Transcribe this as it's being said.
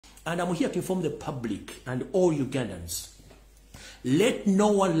And I'm here to inform the public and all Ugandans. Let no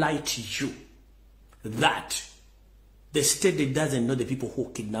one lie to you that the state doesn't know the people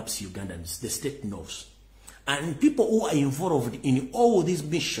who kidnaps Ugandans. The state knows. And people who are involved in all these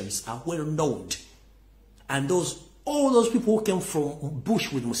missions are well known. And all those people who came from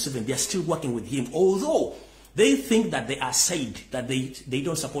Bush with Museveni, they are still working with him. Although they think that they are side, that they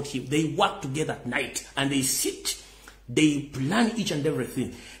don't support him. They work together at night and they sit, they plan each and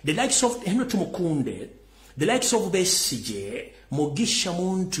everything. The likes of Tumukunde, the likes of Besigye,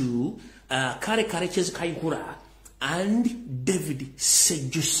 Muntu, Kayihura, and David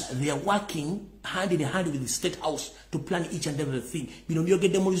Sejusa, they are working hand in hand with the State House to plan each and everything.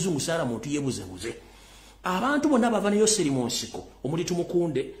 Abantu bonna bava neyo Serimusiko, omuli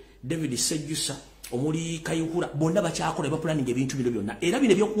Tumukunde, David Sejusa, omuli Kayihura, bonna bakyakola bapulaning ebintu bino byonna. Era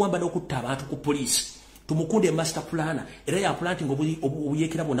bino ebyokuwamba n'okutta abantu ku police. Tumukunde master planner, era ya planting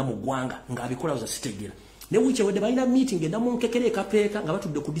obuyekera bonna mu ggwanga ng'abikola za sitegera. Ne wiche wede balina meeting enda munkekere kapeeka nga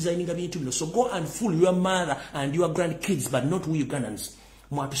batudde ku designinga bintu bino. So go and fool your mother and your grandkids, but not we Ugandans.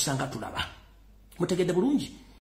 Mwatusanga tulaba. Mutegedde bulungi.